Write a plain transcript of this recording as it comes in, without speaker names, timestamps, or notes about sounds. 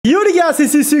Yo les gars, c'est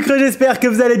Sussucre, j'espère que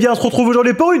vous allez bien. On se retrouve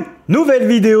aujourd'hui pour une nouvelle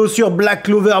vidéo sur Black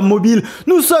Clover Mobile.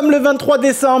 Nous sommes le 23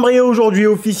 décembre et aujourd'hui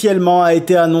officiellement a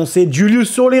été annoncé Julius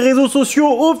sur les réseaux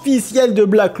sociaux officiels de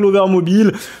Black Clover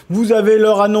Mobile. Vous avez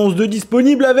leur annonce de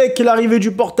disponible avec l'arrivée du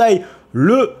portail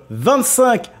le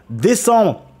 25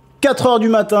 décembre, 4 h du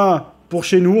matin. Pour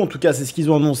chez nous, en tout cas c'est ce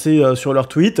qu'ils ont annoncé sur leur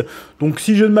tweet. Donc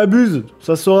si je ne m'abuse,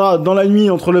 ça sera dans la nuit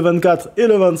entre le 24 et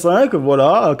le 25,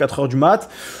 voilà, à 4 h du mat.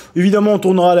 Évidemment on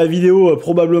tournera la vidéo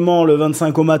probablement le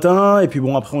 25 au matin, et puis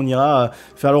bon après on ira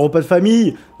faire le repas de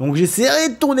famille. Donc j'essaierai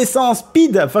de tourner ça en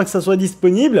speed afin que ça soit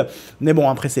disponible. Mais bon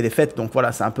après c'est les fêtes, donc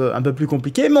voilà c'est un peu plus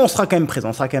compliqué, mais on sera quand même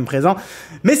présent,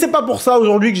 Mais c'est pas pour ça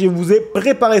aujourd'hui que je vous ai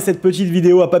préparé cette petite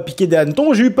vidéo à pas piquer des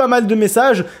hannetons. J'ai eu pas mal de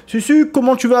messages. Susu,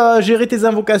 comment tu vas gérer tes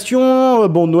invocations?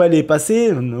 Bon, Noël est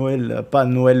passé, Noël, pas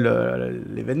Noël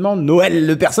l'événement, Noël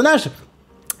le personnage.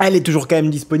 Elle est toujours quand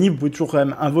même disponible, vous pouvez toujours quand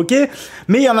même invoquer.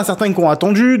 Mais il y en a certains qui ont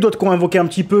attendu, d'autres qui ont invoqué un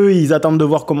petit peu, ils attendent de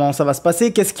voir comment ça va se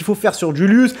passer. Qu'est-ce qu'il faut faire sur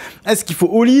Julius? Est-ce qu'il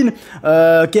faut all-in?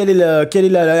 Quelle est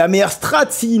la meilleure strat?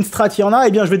 Si une strat il y en a,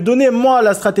 eh bien je vais te donner moi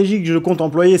la stratégie que je compte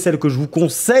employer, celle que je vous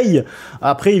conseille.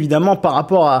 Après évidemment par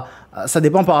rapport à... Ça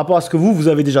dépend par rapport à ce que vous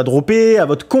avez déjà droppé, à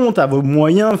votre compte, à vos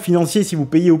moyens financiers, si vous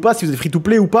payez ou pas, si vous êtes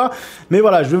free-to-play ou pas. Mais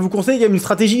voilà, je vais vous conseiller qu'il y a une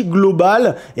stratégie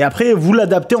globale et après vous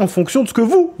l'adaptez en fonction de ce que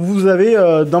vous avez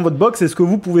dans votre box et ce que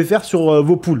vous pouvez faire sur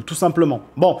vos pools, tout simplement.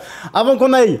 Bon, avant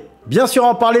qu'on aille bien sûr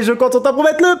en parler, je compte pour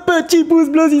mettre le petit pouce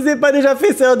bleu si c'est pas déjà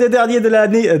fait, c'est un des derniers de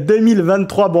l'année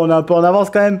 2023. Bon, on est un peu en avance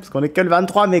quand même, parce qu'on est que le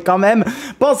 23, mais quand même.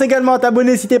 Pense également à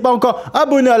t'abonner si t'es pas encore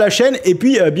abonné à la chaîne, et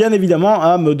puis bien évidemment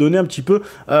à me donner un petit peu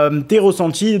tes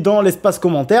ressentis dans l'espace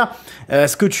commentaire.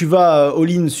 Est-ce que tu vas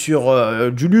all-in sur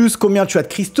Julius? Combien tu as de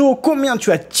cristaux? Combien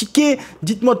tu as de tickets?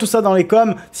 Dites-moi tout ça dans les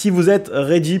coms si vous êtes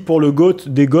ready pour le GOAT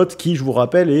des GOAT, qui, je vous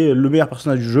rappelle, est le meilleur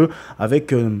personnage du jeu,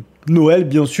 avec Noël,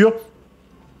 bien sûr.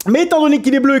 Mais étant donné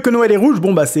qu'il est bleu et que Noël est rouge,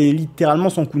 bon bah c'est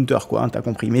littéralement son counter quoi, hein, t'as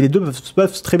compris. Mais les deux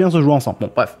peuvent très bien se jouer ensemble. Bon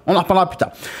bref, on en reparlera plus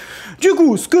tard. Du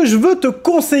coup, ce que je veux te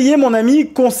conseiller mon ami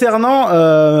concernant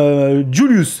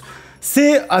Julius,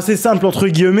 c'est assez simple entre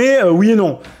guillemets, oui et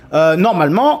non.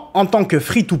 Normalement, en tant que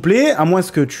free-to-play, à moins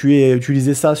que tu aies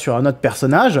utilisé ça sur un autre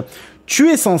personnage,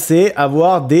 tu es censé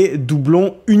avoir des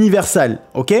doublons universels,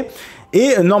 ok?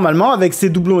 Et normalement, avec ces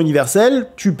doublons universels,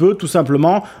 tu peux tout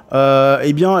simplement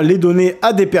eh bien, les donner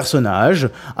à des personnages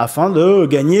afin de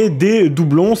gagner des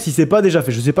doublons si c'est pas déjà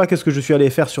fait. Je sais pas qu'est-ce que je suis allé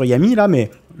faire sur Yami là,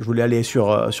 mais je voulais aller sur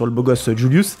le beau gosse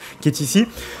Julius qui est ici.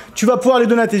 Tu vas pouvoir les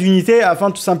donner à tes unités afin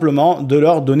tout simplement de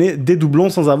leur donner des doublons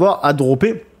sans avoir à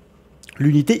dropper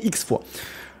l'unité X fois.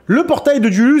 Le portail de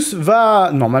Julius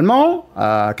va normalement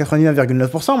à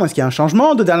 99,9%, moins qu'il y a un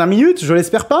changement de dernière minute, je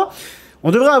l'espère pas. On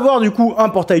devrait avoir du coup un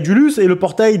portail Julius et le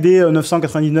portail des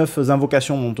 999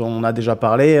 invocations dont on a déjà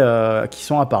parlé qui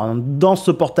sont apparentes. Dans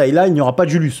ce portail-là, il n'y aura pas de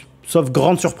Julius. Sauf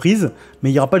grande surprise, mais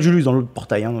il n'y aura pas de Julius dans le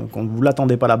portail. Hein, quand vous ne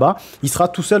l'attendez pas là-bas, il sera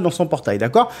tout seul dans son portail,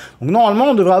 d'accord? Donc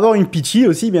normalement, on devrait avoir une pitié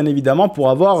aussi, bien évidemment,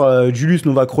 pour avoir Julius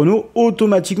Nova Chrono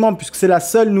automatiquement, puisque c'est la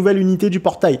seule nouvelle unité du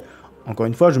portail. Encore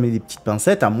une fois, je mets des petites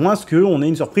pincettes, à moins qu'on ait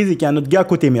une surprise et qu'il y ait un autre gars à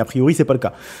côté, mais a priori, c'est pas le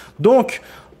cas. Donc,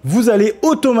 vous allez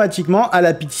automatiquement à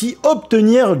la pitié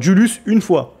obtenir Julius une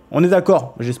fois. On est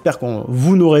d'accord? J'espère que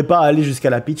vous n'aurez pas à aller jusqu'à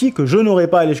la pitié, que je n'aurai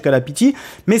pas à aller jusqu'à la pitié,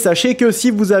 mais sachez que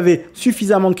si vous avez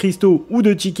suffisamment de cristaux ou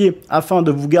de tickets afin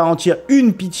de vous garantir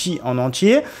une pitié en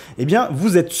entier, eh bien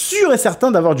vous êtes sûr et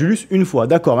certain d'avoir Julius une fois.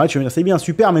 D'accord, tu vas me dire c'est bien,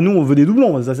 super, mais nous on veut des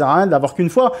doublons, ça sert à rien d'avoir qu'une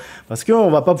fois, parce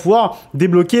qu'on va pas pouvoir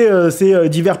débloquer ces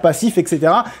divers passifs,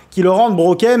 etc., qui le rendent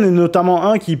broken, et notamment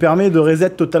un qui permet de reset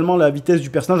totalement la vitesse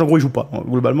du personnage. En gros il joue pas,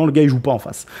 globalement le gars il joue pas en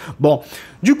face. Bon,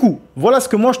 du coup, voilà ce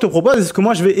que moi je te propose et ce que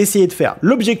moi je vais essayer de faire.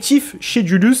 L'objectif chez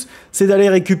Julius, c'est d'aller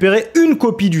récupérer une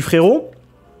copie du frérot.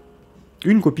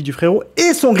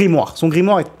 Et son grimoire. Son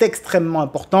grimoire est extrêmement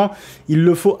important. Il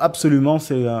le faut absolument.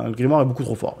 Le grimoire est beaucoup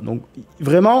trop fort. Donc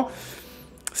vraiment,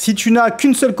 si tu n'as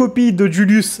qu'une seule copie de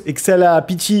Julius et que c'est la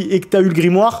pitié et que tu as eu le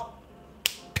grimoire,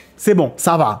 c'est bon,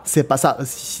 ça va. C'est pas ça.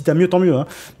 Si t'as mieux, tant mieux. Hein.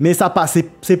 Mais ça passe.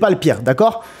 C'est pas le pire,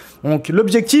 d'accord? Donc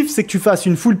l'objectif, c'est que tu fasses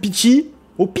une full pitié.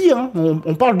 Au pire, hein.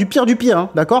 On parle du pire, hein,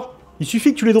 d'accord? Il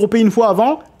suffit que tu l'aies droppé une fois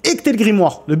avant et que tu aies le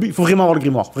grimoire. Le but, il faut vraiment avoir le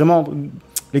grimoire. Vraiment,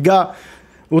 les gars,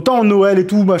 autant Noël et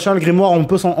tout, machin, le grimoire,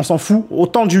 on s'en fout.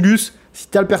 Autant Julius, si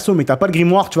tu as le perso mais que tu n'as pas le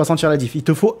grimoire, tu vas sentir la diff. Il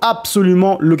te faut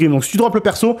absolument le grimoire. Donc si tu droppes le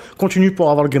perso, continue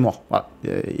pour avoir le grimoire. Voilà,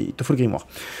 il te faut le grimoire.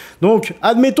 Donc,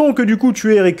 admettons que du coup,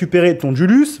 tu aies récupéré ton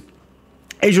Julius,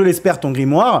 et je l'espère ton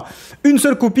grimoire. Une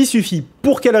seule copie suffit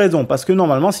Pour quelle raison? Parce que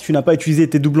normalement, si tu n'as pas utilisé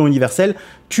tes doublons universels,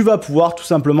 tu vas pouvoir tout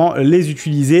simplement les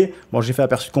utiliser. Bon, j'ai fait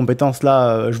aperçu de compétences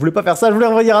là, je voulais pas faire ça, je voulais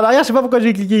revenir en arrière, je sais pas pourquoi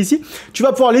j'ai cliqué ici. Tu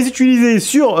vas pouvoir les utiliser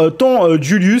sur ton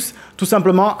Julius, tout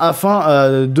simplement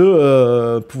afin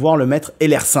de pouvoir le mettre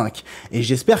LR5. Et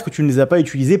j'espère que tu ne les as pas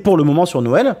utilisés pour le moment sur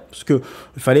Noël, parce que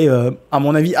il fallait, à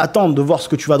mon avis, attendre de voir ce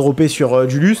que tu vas dropper sur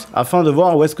Julius, afin de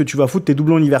voir où est-ce que tu vas foutre tes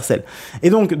doublons universels. Et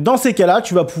donc, dans ces cas-là,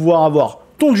 tu vas pouvoir avoir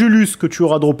ton Julius que tu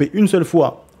auras droppé une seule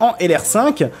fois en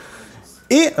LR5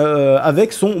 et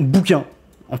avec son bouquin.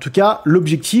 En tout cas,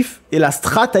 l'objectif et la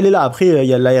strat, elle est là. Après, il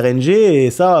y a de la RNG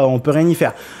et ça, on peut rien y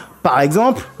faire. Par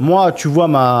exemple, moi, tu vois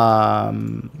ma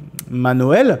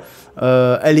Noël,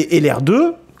 elle est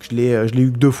LR2, je l'ai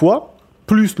eu que 2 fois,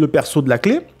 plus le perso de la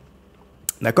clé.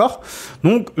 D'accord?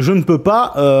 Donc, je ne peux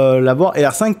pas l'avoir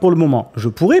LR5 pour le moment. Je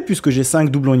pourrais, puisque j'ai 5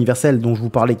 doublons universels dont je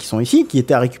vous parlais qui sont ici, qui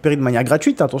étaient à récupérer de manière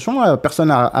gratuite. Attention, personne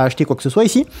n'a acheté quoi que ce soit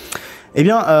ici. Eh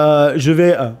bien, je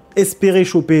vais espérer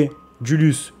choper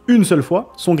Julius une seule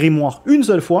fois, son grimoire une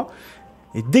seule fois.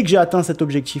 Et dès que j'ai atteint cet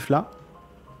objectif-là,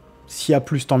 s'il y a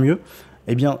plus, tant mieux.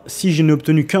 Eh bien, si je n'ai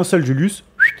obtenu qu'un seul Julius,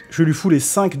 je lui fous les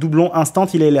 5 doublons instant,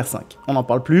 il est LR5. On n'en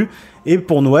parle plus. Et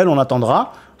pour Noël, on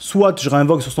attendra. Soit je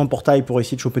réinvoque sur son portail pour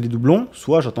essayer de choper des doublons,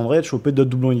 soit j'attendrai de choper d'autres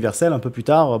doublons universels un peu plus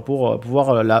tard pour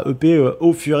pouvoir la EP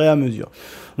au fur et à mesure.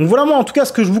 Donc voilà, moi en tout cas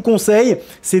ce que je vous conseille,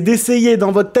 c'est d'essayer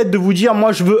dans votre tête de vous dire,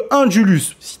 moi je veux un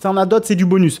Julius. Si t'en as d'autres, c'est du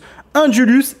bonus. Un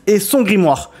Julius et son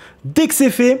grimoire. Dès que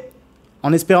c'est fait,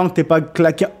 en espérant que t'aies pas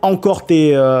claqué encore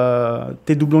tes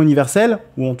doublons universels,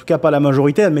 ou en tout cas pas la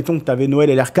majorité, admettons que tu avais Noël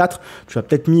LR4, tu as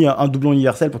peut-être mis un doublon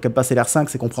universel pour qu'elle passe LR5,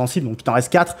 c'est compréhensible, donc il t'en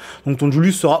reste 4, donc ton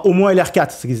Julius sera au moins LR4,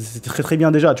 c'est très très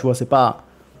bien déjà, tu vois, c'est pas...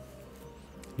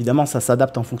 Évidemment, ça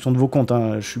s'adapte en fonction de vos comptes,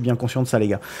 hein. Je suis bien conscient de ça les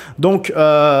gars. Donc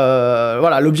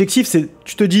voilà, l'objectif c'est,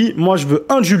 tu te dis, moi je veux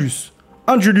un Julius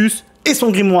et son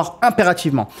grimoire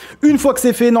impérativement. Une fois que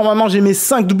c'est fait, normalement j'ai mes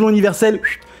 5 doublons universels,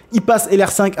 il passe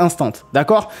LR5 instant,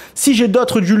 d'accord? Si j'ai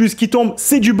d'autres Julius qui tombent,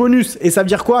 c'est du bonus. Et ça veut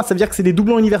dire quoi? Ça veut dire que c'est des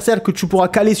doublons universels que tu pourras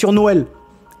caler sur Noël.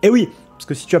 Et oui, parce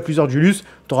que si tu as plusieurs Julius,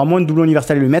 tu auras moins de doublons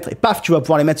universels à lui mettre, et paf, tu vas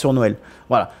pouvoir les mettre sur Noël.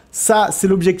 Voilà, ça c'est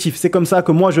l'objectif. C'est comme ça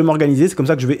que moi je vais m'organiser, c'est comme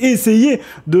ça que je vais essayer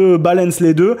de balance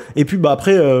les deux. Et puis bah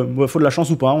après, faut de la chance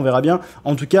ou pas, hein, on verra bien.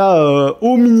 En tout cas,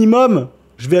 au minimum...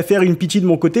 Je vais faire une pitié de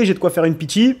mon côté, j'ai de quoi faire une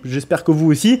pitié, j'espère que vous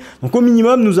aussi. Donc au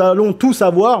minimum, nous allons tous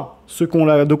avoir, ceux qui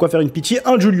ont de quoi faire une pitié,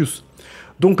 un Julius.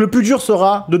 Donc le plus dur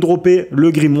sera de dropper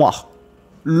le grimoire.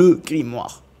 Le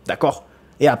grimoire, d'accord?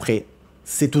 Et après,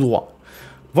 c'est tout droit.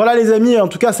 Voilà les amis, en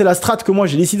tout cas c'est la strat que moi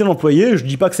j'ai décidé d'employer, je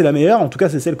dis pas que c'est la meilleure, en tout cas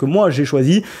c'est celle que moi j'ai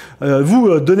choisie.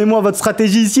 Vous, donnez-moi votre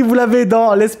stratégie si vous l'avez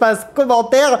dans l'espace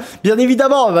commentaire. Bien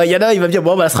évidemment, il y en a, il va me dire,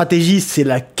 bon bah, la stratégie c'est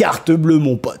la carte bleue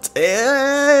mon pote.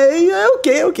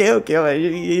 Ok, ouais.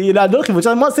 Il y en a d'autres qui vont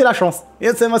dire, moi c'est la chance.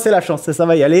 Moi c'est la chance, ça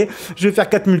va y aller. Je vais faire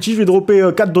 4 multi, je vais dropper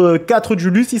 4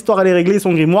 Julius, histoire d'aller régler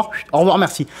son grimoire. Au revoir,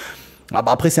 merci. Ah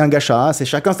bah après c'est un gacha, hein, c'est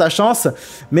chacun sa chance,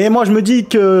 mais moi je me dis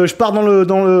que je pars dans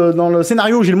le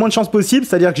scénario où j'ai le moins de chance possible,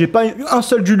 c'est-à-dire que j'ai pas un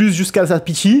seul Julius jusqu'à sa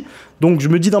pitié, donc je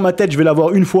me dis dans ma tête je vais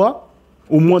l'avoir une fois,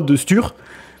 au moins de stur.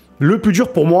 Le plus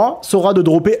dur pour moi sera de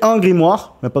dropper un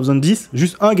grimoire, mais pas besoin de 10,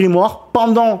 juste un grimoire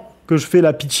pendant que je fais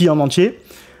la pitié en entier,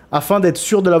 afin d'être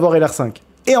sûr de l'avoir LR5.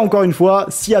 Et encore une fois,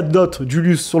 s'il y a d'autres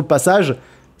Julius sur le passage,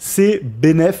 c'est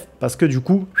bénef, parce que du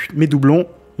coup, mes doublons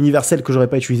universels que j'aurais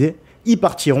pas utilisés, ils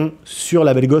partiront sur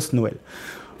la belle gosse Noël.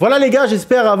 Voilà les gars,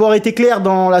 j'espère avoir été clair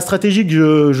dans la stratégie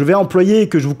que je vais employer et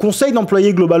que je vous conseille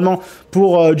d'employer globalement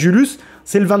pour Julius.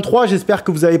 C'est le 23, j'espère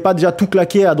que vous n'avez pas déjà tout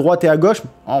claqué à droite et à gauche.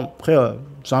 Après,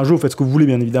 c'est un jeu, vous faites ce que vous voulez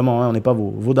bien évidemment, hein, on n'est pas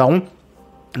vos darons.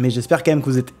 Mais j'espère quand même que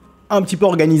vous êtes un petit peu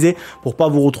organisé pour pas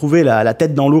vous retrouver la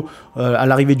tête dans l'eau à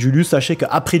l'arrivée de Julius. Sachez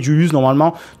qu'après Julius,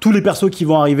 normalement, tous les persos qui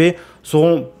vont arriver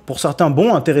seront pour certains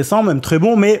bons, intéressants, même très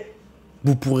bons, mais...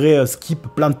 Vous pourrez skip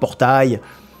plein de portails.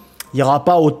 Il n'y aura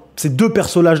pas... Ces deux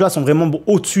personnages-là sont vraiment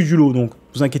au-dessus du lot. Donc,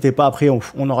 vous inquiétez pas. Après,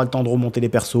 on aura le temps de remonter les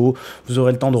persos. Vous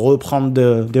aurez le temps de reprendre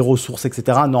des ressources,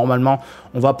 etc. Normalement,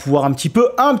 on va pouvoir un petit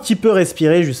peu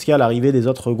respirer jusqu'à l'arrivée des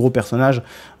autres gros personnages.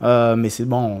 Mais c'est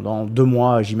bon, dans 2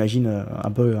 mois, j'imagine,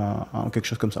 quelque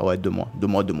chose comme ça. Ouais, 2 mois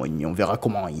et demi. On verra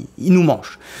comment il nous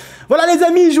mange. Voilà les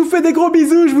amis, je vous fais des gros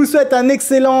bisous, je vous souhaite un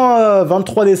excellent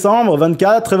 23 décembre,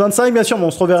 24 et 25 bien sûr, mais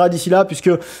on se reverra d'ici là puisque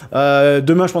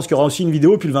demain je pense qu'il y aura aussi une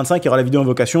vidéo, puis le 25 il y aura la vidéo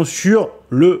invocation sur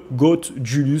le GOAT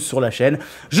Julius sur la chaîne.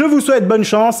 Je vous souhaite bonne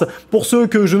chance, pour ceux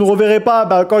que je ne reverrai pas,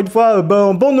 bah, encore une fois,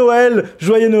 bon Noël,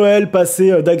 joyeux Noël,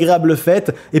 passez d'agréables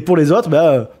fêtes, et pour les autres,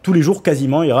 bah, tous les jours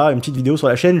quasiment il y aura une petite vidéo sur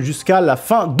la chaîne jusqu'à la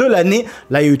fin de l'année.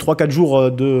 Là il y a eu 3-4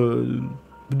 jours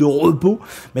de repos,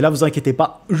 mais là vous inquiétez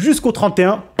pas, jusqu'au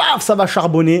 31, paf, ça va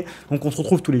charbonner, donc on se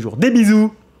retrouve tous les jours. Des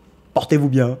bisous. portez-vous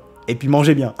bien, et puis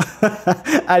mangez bien.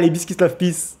 Allez, biscuits love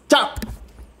peace, ciao.